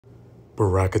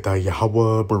Barakatah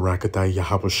Yahweh, Barakatah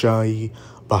Yahabushai,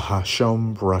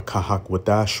 Bahasham, Barakahak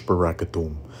Wadash,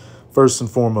 Barakatum. First and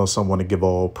foremost, I want to give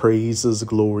all praises,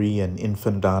 glory, and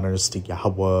infinite honors to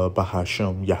Yahweh,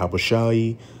 Bahasham,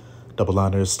 Yahabushai. Double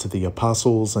honors to the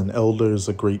apostles and elders,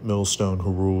 a great millstone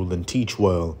who rule and teach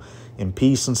well. And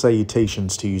peace and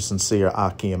salutations to you, sincere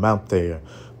Akim out there,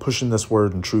 pushing this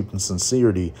word in truth and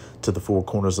sincerity to the four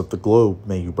corners of the globe.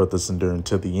 May you brothers endure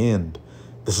until the end.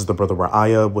 This is the Brother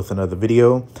Ra'aya with another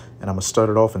video, and I'm going to start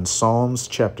it off in Psalms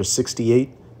chapter 68,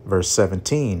 verse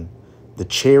 17. The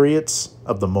chariots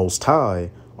of the Most High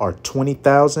are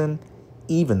 20,000,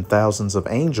 even thousands of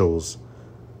angels.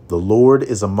 The Lord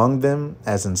is among them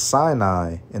as in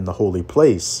Sinai in the holy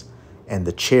place, and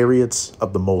the chariots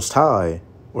of the Most High,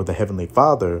 or the Heavenly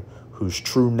Father, whose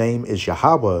true name is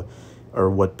Yahweh, or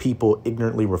what people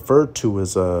ignorantly refer to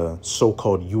as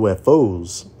so-called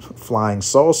UFOs, flying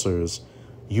saucers,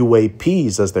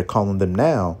 UAPs as they're calling them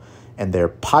now, and they're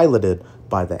piloted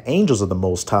by the angels of the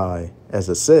Most High, as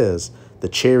it says. The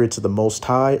chariots of the Most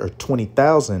High are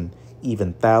 20,000,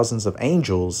 even thousands of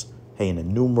angels, an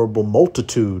innumerable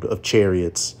multitude of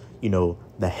chariots,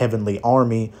 the heavenly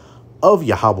army of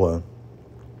Yahweh.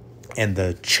 And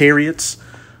the chariots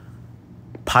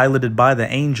piloted by the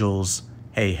angels,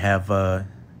 they're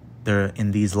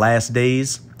in these last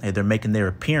days, they're making their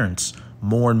appearance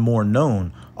more and more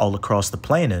known all across the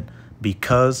planet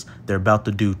because they're about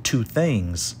to do two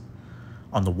things.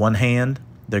 On the one hand,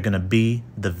 they're going to be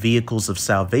the vehicles of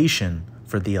salvation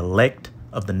for the elect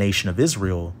of the nation of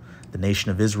Israel. The nation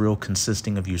of Israel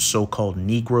consisting of you so-called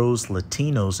Negroes,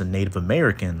 Latinos, and Native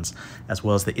Americans, as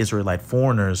well as the Israelite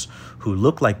foreigners who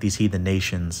look like these heathen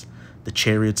nations. The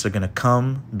chariots are going to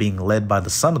come being led by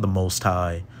the Son of the Most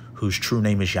High, whose true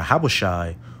name is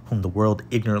Yahabushai, whom the world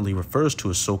ignorantly refers to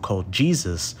as so-called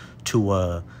Jesus,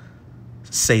 to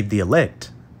save the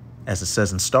elect. As it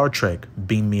says in Star Trek,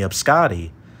 beam me up,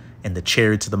 Scotty. And the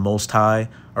chariots of the Most High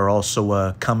are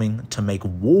also coming to make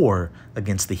war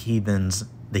against the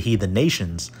heathen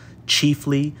nations,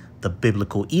 chiefly the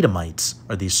biblical Edomites,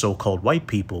 or these so-called white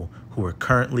people who are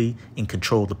currently in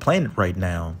control of the planet right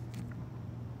now.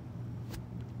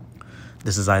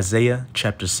 This is Isaiah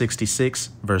chapter 66,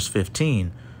 verse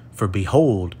 15. For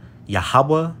behold,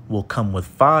 Yahweh will come with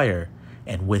fire,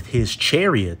 and with his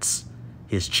chariots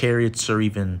are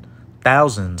even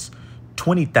thousands,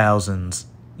 20,000s,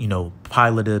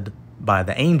 piloted by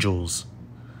the angels,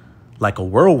 like a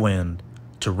whirlwind,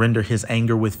 to render his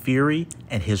anger with fury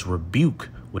and his rebuke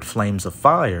with flames of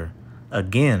fire.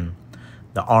 Again,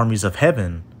 the armies of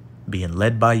heaven being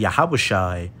led by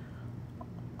Yahabushai,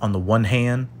 on the one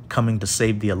hand, coming to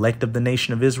save the elect of the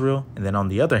nation of Israel, and then on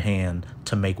the other hand,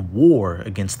 to make war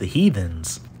against the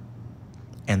heathens.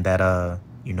 And that,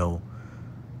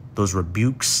 those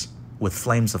rebukes with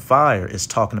flames of fire is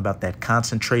talking about that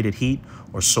concentrated heat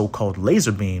or so-called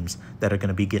laser beams that are going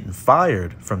to be getting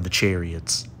fired from the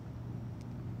chariots.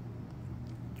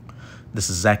 This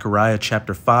is Zechariah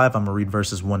chapter 5. I'm going to read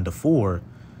verses 1 to 4.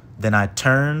 Then I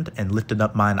turned and lifted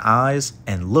up mine eyes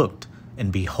and looked,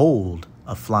 and behold,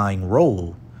 a flying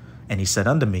roll. And he said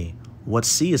unto me, What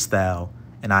seest thou?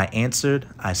 And I answered,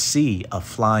 I see a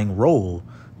flying roll.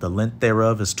 The length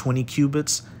thereof is 20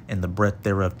 cubits, and the breadth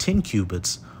thereof 10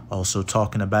 cubits. Also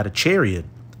talking about a chariot.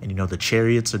 And the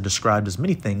chariots are described as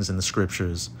many things in the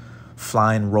scriptures.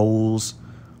 Flying rolls,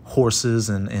 horses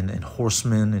and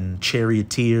horsemen and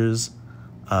charioteers.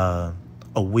 A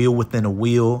wheel within a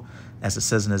wheel, as it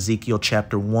says in Ezekiel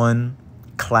chapter 1.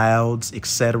 Clouds,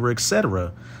 etc.,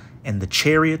 etc. And the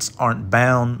chariots aren't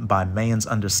bound by man's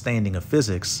understanding of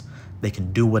physics. They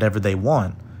can do whatever they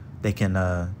want. They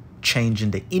can change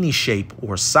into any shape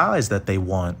or size that they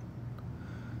want.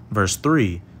 Verse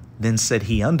 3, Then said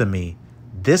he unto me,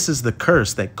 This is the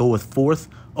curse that goeth forth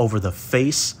over the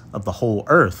face of the whole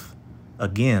earth.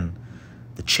 Again,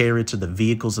 the chariots are the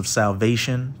vehicles of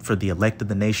salvation for the elect of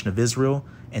the nation of Israel,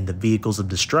 and the vehicles of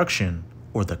destruction,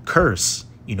 or the curse,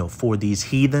 for these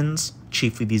heathens,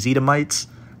 chiefly these Edomites,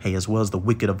 as well as the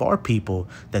wicked of our people,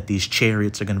 that these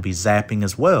chariots are going to be zapping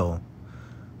as well.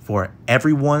 For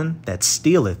everyone that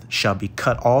stealeth shall be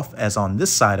cut off as on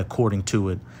this side according to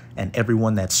it, and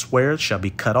everyone that sweareth shall be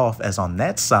cut off as on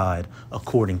that side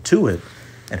according to it.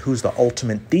 And who's the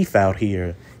ultimate thief out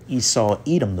here? Esau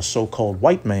Edom, the so-called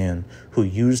white man, who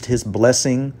used his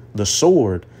blessing, the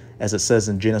sword, as it says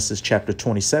in Genesis chapter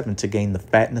 27, to gain the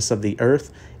fatness of the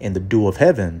earth and the dew of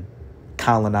heaven.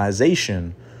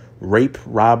 Colonization, rape,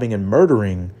 robbing, and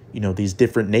murdering, these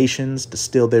different nations to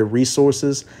steal their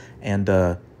resources and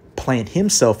plant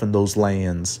himself in those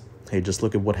lands. Hey, just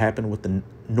look at what happened with the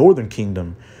Northern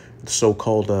Kingdom, the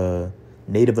so-called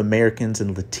Native Americans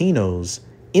and Latinos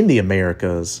in the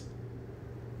Americas.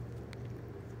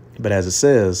 But as it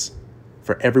says,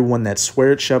 for everyone that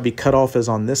sweareth shall be cut off as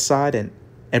on this side, and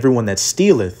everyone that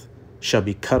stealeth shall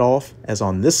be cut off as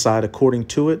on this side according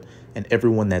to it, and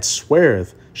everyone that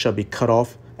sweareth shall be cut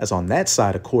off as on that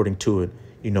side according to it.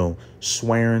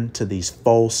 Swearing to these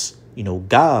false,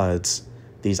 gods,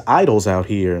 these idols out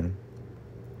here.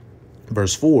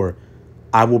 Verse 4,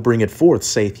 I will bring it forth,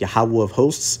 saith Yahweh of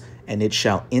hosts, and it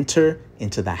shall enter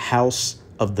into the house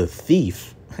of the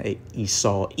thief,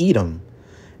 Esau, Edom,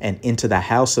 and into the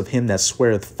house of him that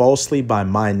sweareth falsely by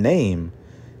my name.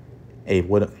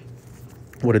 What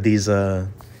did these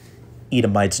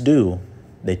Edomites do?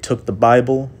 They took the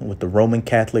Bible with the Roman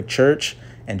Catholic Church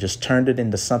and just turned it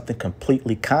into something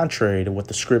completely contrary to what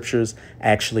the scriptures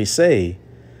actually say.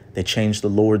 They changed the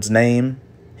Lord's name,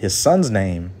 his son's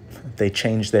name. They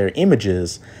changed their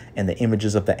images and the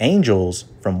images of the angels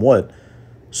from what?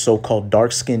 So-called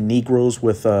dark-skinned Negroes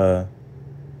with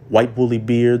white woolly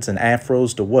beards and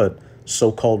afros to what?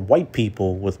 So-called white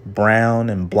people with brown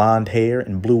and blonde hair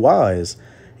and blue eyes.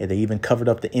 And they even covered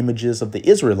up the images of the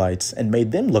Israelites and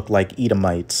made them look like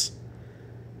Edomites.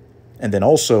 And then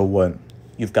also what?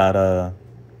 You've got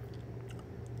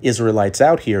Israelites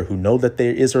out here who know that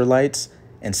they're Israelites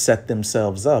and set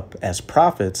themselves up as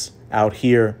prophets out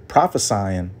here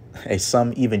prophesying.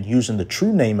 Some even using the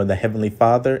true name of the Heavenly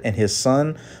Father and his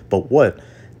Son. But what?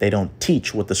 They don't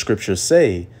teach what the scriptures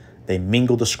say. They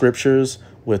mingle the scriptures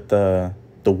with the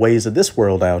ways of this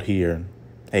world out here.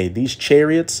 These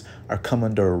chariots are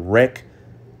coming to wreak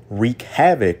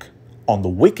havoc on the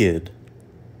wicked.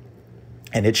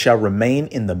 And it shall remain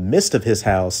in the midst of his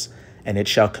house, and it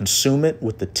shall consume it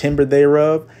with the timber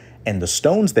thereof and the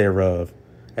stones thereof.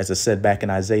 As it said back in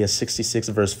Isaiah 66,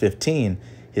 verse 15,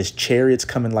 his chariots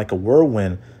coming like a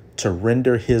whirlwind to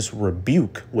render his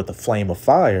rebuke with a flame of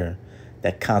fire,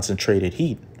 that concentrated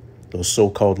heat, those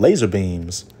so-called laser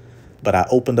beams. But I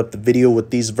opened up the video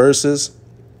with these verses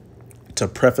to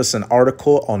preface an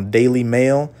article on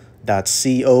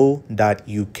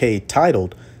dailymail.co.uk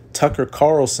titled, Tucker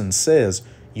Carlson says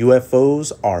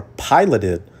UFOs are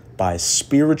piloted by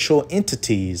spiritual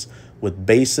entities with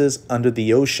bases under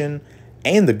the ocean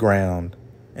and the ground.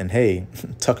 And hey,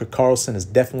 Tucker Carlson is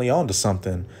definitely onto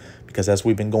something, because as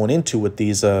we've been going into with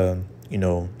these,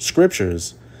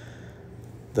 scriptures,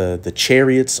 the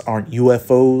chariots aren't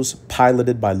UFOs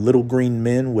piloted by little green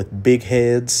men with big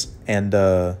heads and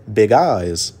big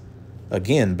eyes.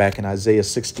 Again, back in Isaiah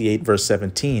 68, verse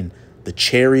 17, the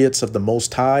chariots of the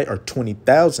Most High are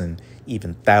 20,000,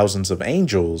 even thousands of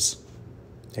angels.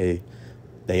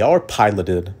 They are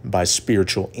piloted by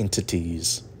spiritual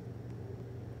entities.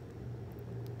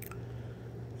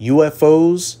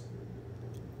 UFOs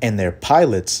and their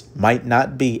pilots might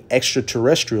not be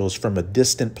extraterrestrials from a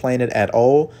distant planet at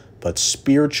all, but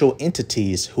spiritual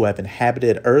entities who have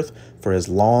inhabited Earth for as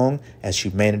long as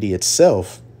humanity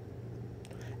itself.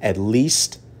 At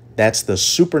least that's the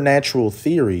supernatural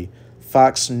theory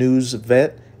Fox News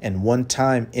vet and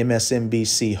one-time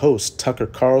MSNBC host Tucker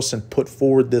Carlson put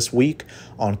forward this week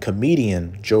on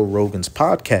comedian Joe Rogan's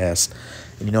podcast.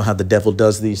 And you know how the devil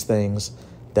does these things?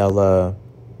 They'll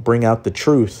bring out the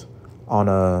truth on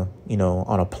a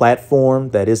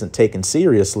platform that isn't taken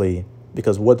seriously,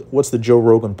 because what's the Joe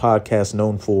Rogan podcast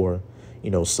known for?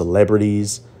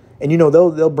 Celebrities. And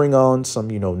they'll bring on some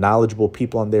knowledgeable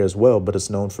people on there as well, but it's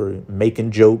known for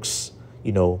making jokes,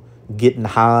 getting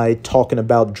high, talking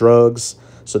about drugs.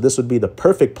 So this would be the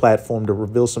perfect platform to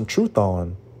reveal some truth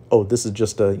on. Oh, this is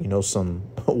just some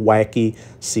wacky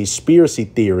conspiracy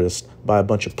theorist by a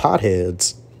bunch of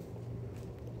potheads.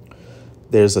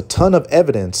 There's a ton of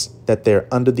evidence that they're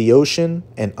under the ocean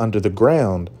and under the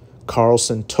ground,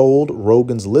 Carlson told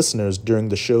Rogan's listeners during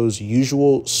the show's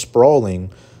usual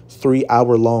sprawling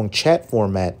 3-hour-long chat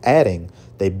format, adding,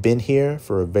 they've been here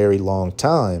for a very long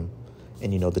time.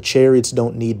 And, the chariots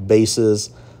don't need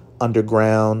bases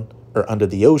underground or under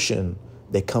the ocean.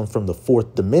 They come from the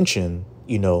fourth dimension,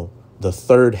 the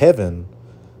third heaven,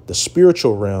 the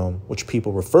spiritual realm, which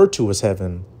people refer to as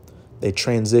heaven. They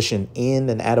transition in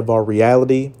and out of our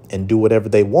reality and do whatever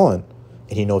they want.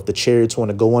 And, if the chariots want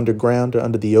to go underground or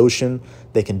under the ocean,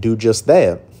 they can do just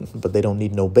that. But they don't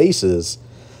need no bases.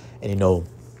 And,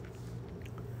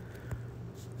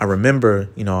 I remember,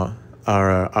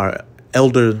 our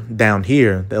elder down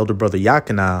here, the elder brother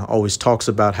Yakina, always talks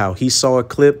about how he saw a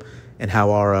clip and how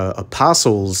our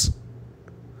apostles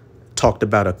talked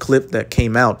about a clip that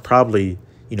came out probably,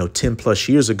 10 plus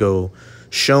years ago,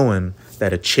 showing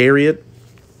that a chariot,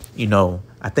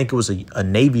 I think it was a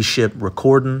Navy ship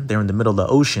recording. They're in the middle of the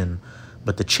ocean,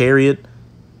 but the chariot,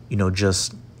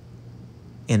 just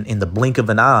in the blink of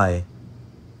an eye,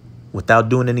 without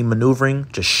doing any maneuvering,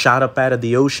 just shot up out of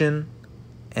the ocean,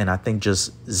 and I think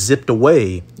just zipped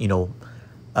away,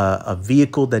 a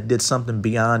vehicle that did something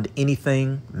beyond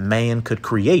anything man could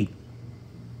create.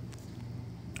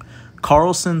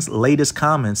 Carlson's latest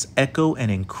comments echo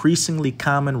an increasingly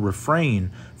common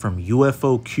refrain from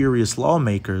UFO-curious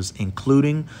lawmakers,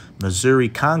 including Missouri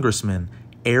Congressman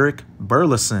Eric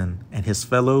Burleson and his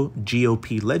fellow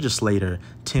GOP legislator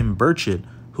Tim Burchett,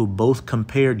 who both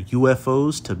compared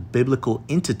UFOs to biblical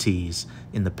entities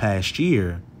in the past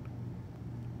year.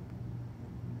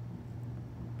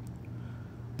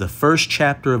 The first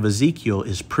chapter of Ezekiel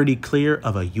is pretty clear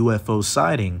of a UFO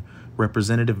sighting,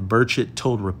 Representative Burchett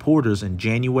told reporters in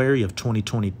January of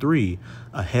 2023,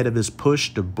 ahead of his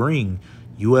push to bring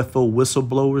UFO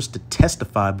whistleblowers to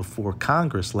testify before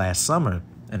Congress last summer.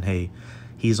 And hey,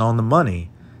 he's on the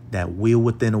money. That wheel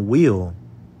within a wheel,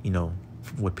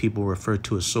 what people refer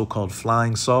to as so-called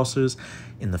flying saucers,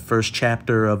 in the first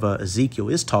chapter of Ezekiel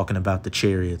is talking about the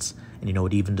chariots. And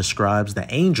it even describes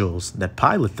the angels that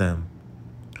pilot them.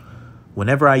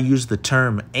 Whenever I use the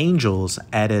term angels,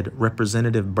 added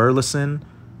Representative Burleson,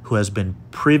 who has been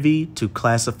privy to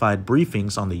classified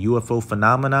briefings on the UFO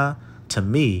phenomena, to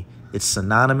me, it's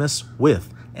synonymous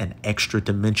with an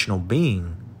extra-dimensional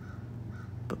being.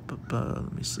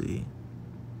 Let me see.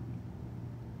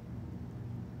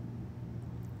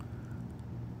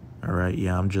 All right,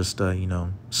 yeah, I'm just,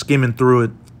 skimming through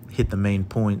it, hit the main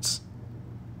points.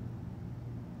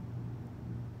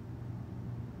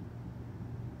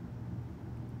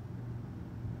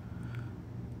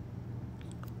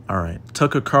 All right.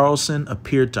 Tucker Carlson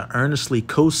appeared to earnestly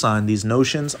co-sign these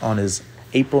notions on his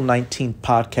April 19th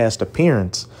podcast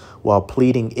appearance, while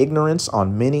pleading ignorance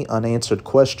on many unanswered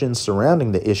questions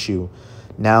surrounding the issue,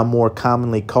 now more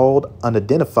commonly called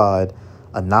unidentified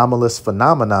anomalous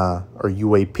phenomena, or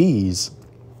UAPs.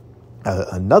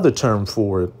 Another term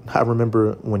for it, I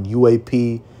remember when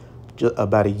UAP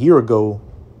about a year ago,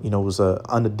 was a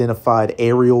unidentified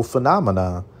aerial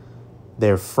phenomena.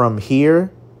 They're from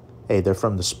here. Hey, they're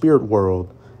from the spirit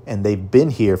world, and they've been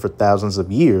here for thousands of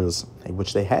years,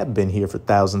 which they have been here for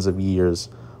thousands of years,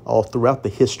 all throughout the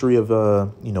history of,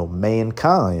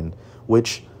 mankind,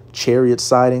 which chariot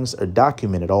sightings are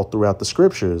documented all throughout the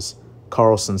scriptures.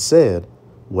 Carlson said,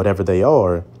 whatever they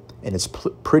are, and it's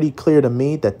pretty clear to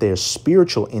me that they're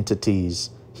spiritual entities.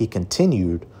 He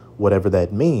continued, whatever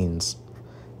that means.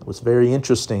 What's very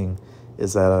interesting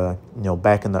is that,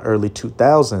 back in the early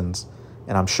 2000s,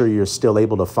 and I'm sure you're still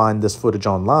able to find this footage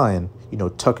online,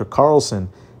 Tucker Carlson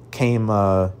came,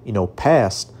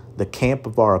 past the camp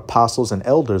of our apostles and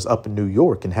elders up in New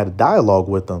York and had a dialogue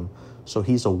with them. So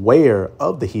he's aware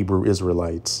of the Hebrew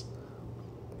Israelites.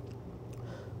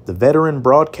 The veteran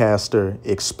broadcaster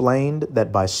explained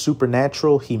that by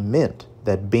supernatural, he meant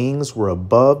that beings were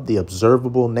above the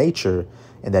observable nature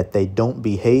and that they don't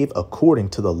behave according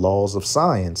to the laws of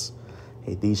science.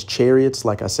 Hey, these chariots,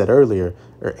 like I said earlier,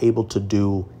 are able to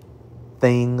do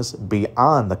things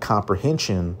beyond the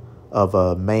comprehension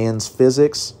of man's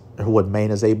physics, or what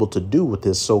man is able to do with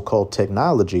his so-called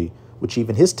technology, which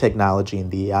even his technology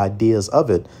and the ideas of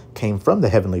it came from the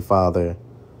Heavenly Father.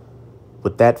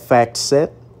 With that fact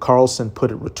set, Carlson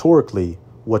put it rhetorically,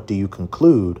 what do you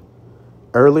conclude?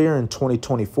 Earlier in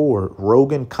 2024,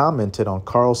 Rogan commented on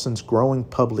Carlson's growing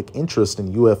public interest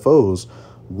in UFOs,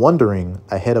 wondering,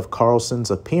 ahead of Carlson's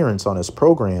appearance on his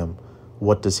program,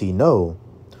 what does he know?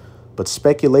 But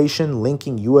speculation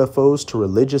linking UFOs to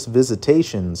religious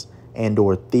visitations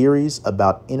and/or theories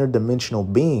about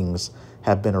interdimensional beings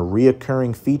have been a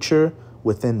reoccurring feature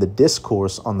within the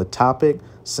discourse on the topic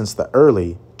since the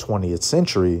early 20th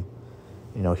century.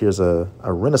 Here's a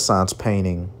Renaissance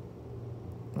painting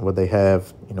where they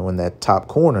have, in that top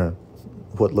corner,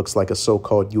 what looks like a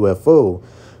so-called UFO,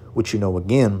 which,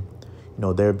 again,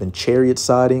 there have been chariot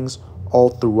sightings all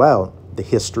throughout the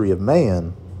history of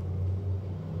man.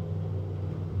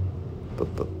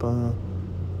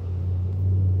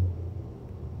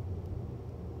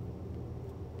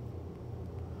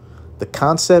 The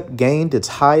concept gained its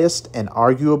highest and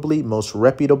arguably most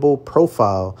reputable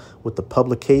profile with the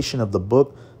publication of the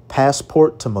book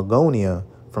Passport to Magonia,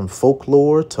 From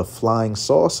Folklore to Flying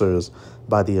Saucers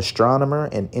by the astronomer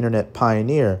and internet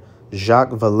pioneer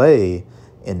Jacques Vallée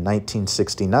in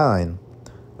 1969.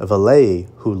 Vallée,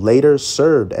 who later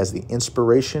served as the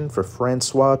inspiration for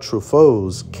Francois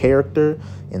Truffaut's character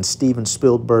in Steven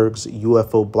Spielberg's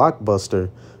UFO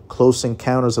blockbuster Close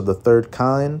Encounters of the Third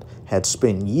Kind, had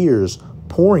spent years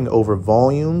poring over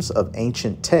volumes of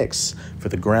ancient texts for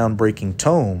the groundbreaking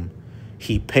tome.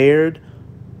 He paired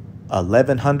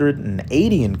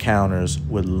 1,180 encounters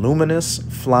with luminous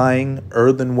flying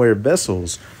earthenware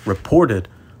vessels reported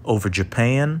over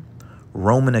Japan,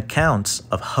 Roman accounts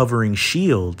of hovering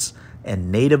shields,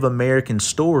 and Native American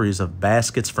stories of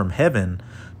baskets from heaven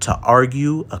to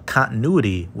argue a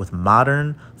continuity with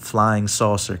modern flying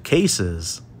saucer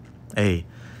cases. Hey,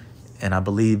 and I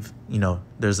believe,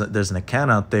 there's an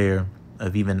account out there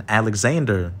of even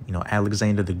Alexander,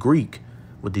 Alexander the Greek,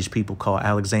 what these people call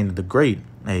Alexander the Great,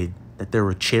 that there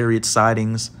were chariot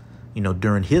sightings,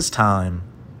 during his time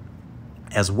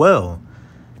as well.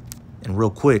 And real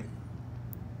quick,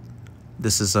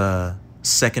 this is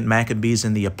 2 Maccabees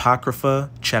in the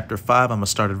Apocrypha, chapter 5. I'm going to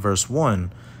start at verse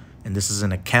 1. And this is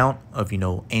an account of,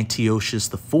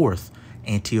 Antiochus IV,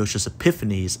 Antiochus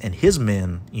Epiphanes, and his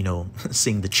men,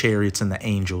 seeing the chariots and the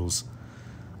angels.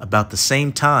 About the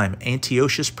same time,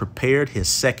 Antiochus prepared his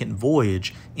second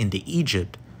voyage into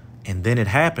Egypt. And then it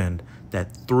happened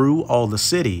that through all the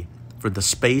city, for the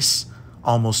space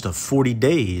almost of 40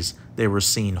 days, there were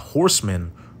seen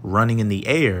horsemen running in the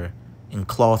air, in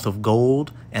cloth of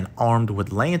gold and armed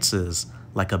with lances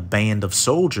like a band of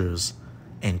soldiers,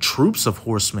 and troops of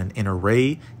horsemen in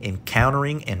array,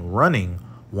 encountering and running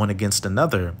one against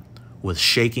another, with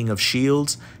shaking of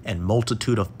shields and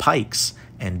multitude of pikes,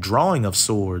 and drawing of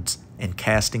swords, and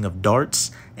casting of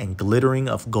darts, and glittering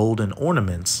of golden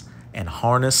ornaments, and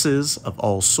harnesses of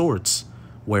all sorts.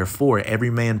 Wherefore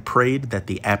every man prayed that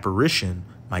the apparition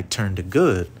might turn to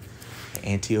good.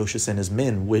 Antiochus and his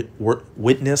men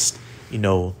witnessed,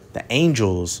 the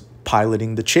angels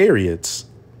piloting the chariots.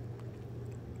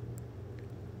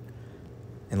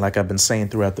 And like I've been saying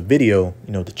throughout the video,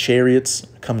 the chariots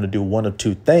are coming to do one of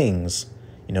two things.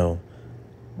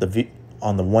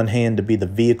 On the one hand, to be the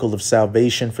vehicle of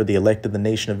salvation for the elect of the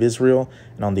nation of Israel,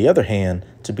 and on the other hand,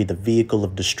 to be the vehicle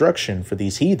of destruction for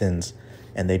these heathens.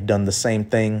 And they've done the same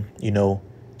thing,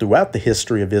 throughout the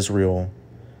history of Israel.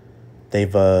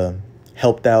 They've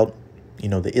helped out,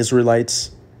 the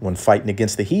Israelites when fighting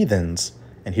against the heathens.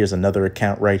 And here's another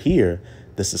account right here.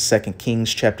 This is 2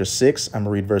 Kings chapter 6. I'm going to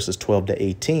read verses 12 to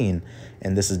 18.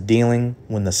 And this is dealing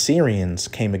when the Syrians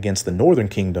came against the northern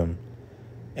kingdom.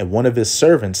 And one of his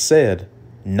servants said,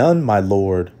 "None, my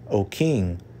lord, O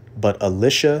king, but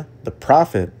Elisha the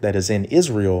prophet that is in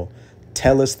Israel,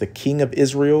 telleth the king of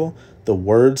Israel the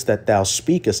words that thou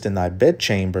speakest in thy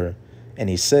bedchamber." And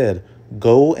he said,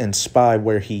 "Go and spy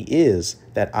where he is,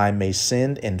 that I may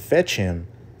send and fetch him."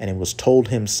 And it was told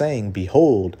him, saying,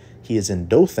 Behold, he is in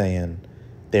Dothan.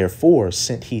 Therefore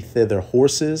sent he thither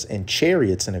horses and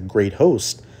chariots and a great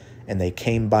host. And they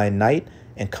came by night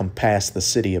and compassed the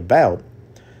city about.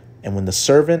 And when the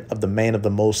servant of the man of the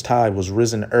Most High was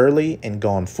risen early and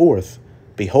gone forth,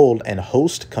 behold, an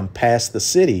host compassed the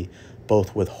city,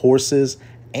 both with horses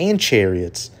and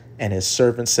chariots. And his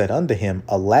servant said unto him,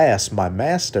 Alas, my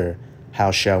master, how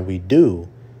shall we do?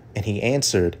 And he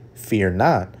answered, Fear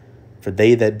not, for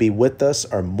they that be with us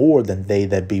are more than they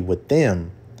that be with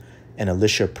them. And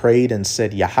Elisha prayed and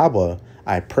said, Yahweh,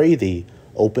 I pray thee,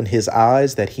 open his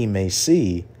eyes that he may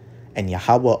see. And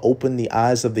Yahweh opened the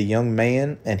eyes of the young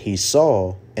man, and he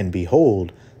saw, and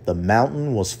behold, the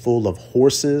mountain was full of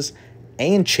horses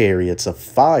and chariots of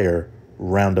fire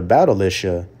round about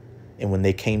Elisha. And when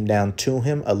they came down to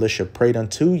him, Elisha prayed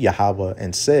unto Yahweh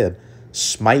and said,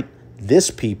 Smite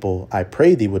this people, I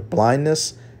pray thee, with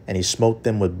blindness. And he smote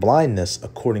them with blindness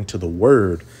according to the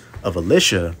word of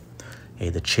Elisha. Hey,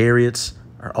 the chariots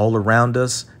are all around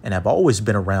us and have always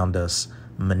been around us,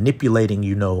 manipulating,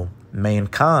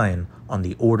 mankind on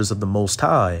the orders of the Most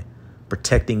High,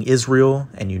 protecting Israel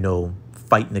and,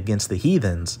 fighting against the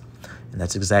heathens. And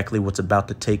that's exactly what's about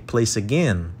to take place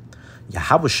again.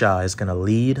 Yahushua is going to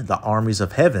lead the armies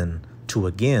of heaven to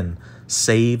again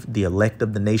save the elect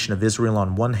of the nation of Israel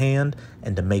on one hand,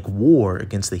 and to make war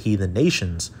against the heathen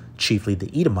nations, chiefly the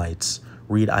Edomites.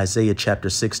 Read Isaiah chapter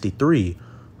 63.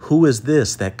 Who is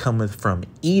this that cometh from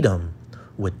Edom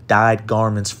with dyed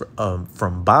garments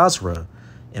from Basra?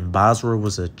 And Basra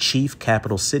was a chief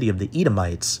capital city of the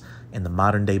Edomites, and the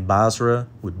modern day Basra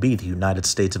would be the United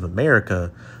States of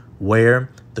America, where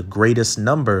the greatest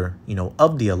number,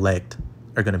 of the elect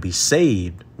are going to be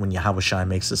saved when Yahushua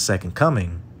makes his second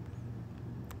coming.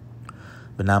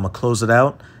 But now I'm going to close it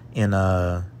out in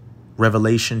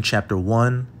Revelation chapter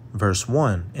 1, verse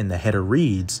 1. And the header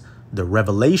reads, the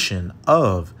revelation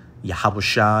of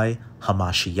Yahushua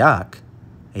HaMashiach,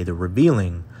 the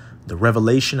revealing, the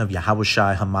revelation of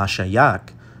Yahushua HaMashiach,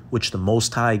 which the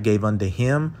Most High gave unto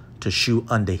him to shew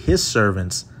unto his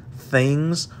servants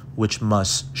things which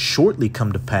must shortly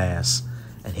come to pass.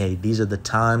 And hey, these are the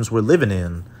times we're living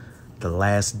in, the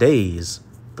last days,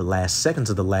 the last seconds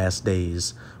of the last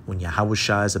days, when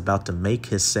Yahushua is about to make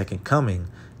his second coming,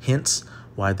 hence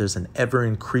why there's an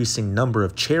ever-increasing number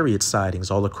of chariot sightings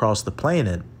all across the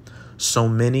planet. So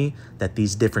many that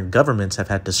these different governments have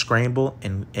had to scramble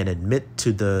and admit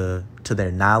to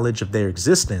their knowledge of their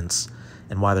existence,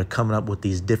 and why they're coming up with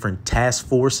these different task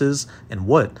forces and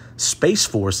space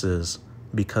forces,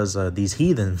 because these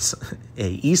heathens,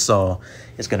 Esau,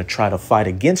 is going to try to fight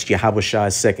against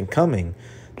Yahushua's second coming.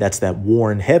 That's that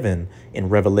war in heaven in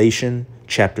Revelation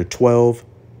chapter 12,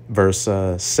 verse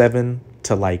 7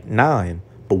 to 9.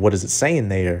 But what is it saying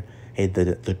there? Hey,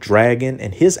 the dragon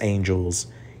and his angels,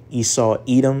 Esau,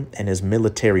 Edom, and his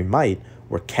military might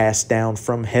were cast down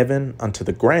from heaven unto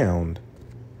the ground.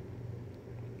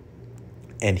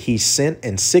 And he sent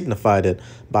and signified it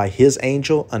by his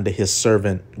angel unto his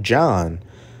servant John.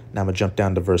 Now I'm going to jump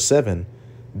down to verse 7.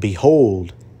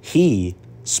 Behold, he,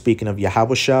 speaking of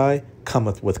Yahushua,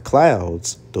 cometh with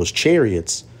clouds, those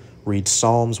chariots. Read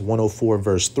Psalms 104,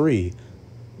 verse 3,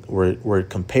 where it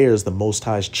compares the Most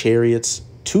High's chariots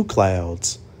to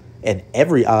clouds. And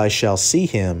every eye shall see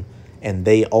him, and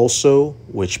they also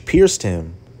which pierced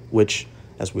him, which,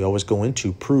 as we always go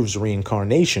into, proves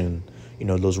reincarnation. You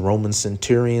know, those Roman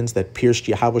centurions that pierced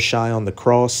Yahushua on the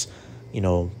cross,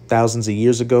 thousands of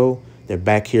years ago, they're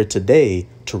back here today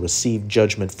to receive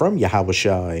judgment from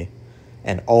Yahushua.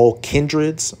 And all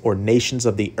kindreds or nations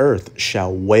of the earth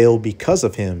shall wail because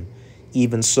of him.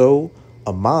 Even so,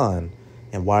 Aman.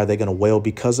 And why are they going to wail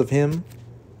because of him?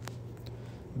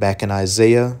 Back in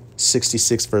Isaiah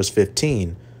 66, verse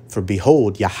 15. For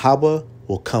behold, Yahweh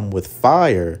will come with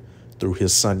fire through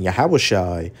his son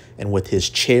Yahushua, and with his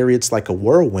chariots like a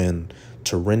whirlwind,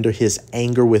 to render his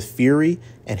anger with fury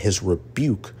and his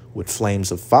rebuke with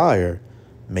flames of fire,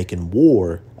 making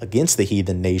war against the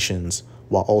heathen nations,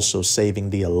 while also saving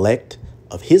the elect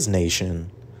of his nation,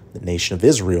 the nation of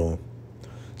Israel.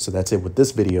 So that's it with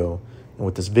this video. And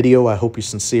with this video, I hope you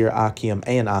sincere Akim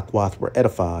and Akwath were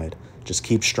edified. Just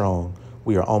keep strong.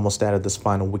 We are almost out of this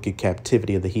final wicked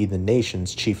captivity of the heathen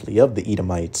nations, chiefly of the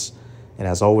Edomites. And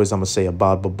as always, I'm going to say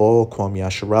Abad Babal, Kwam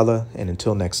Yasharallah, and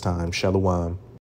until next time, Shalom.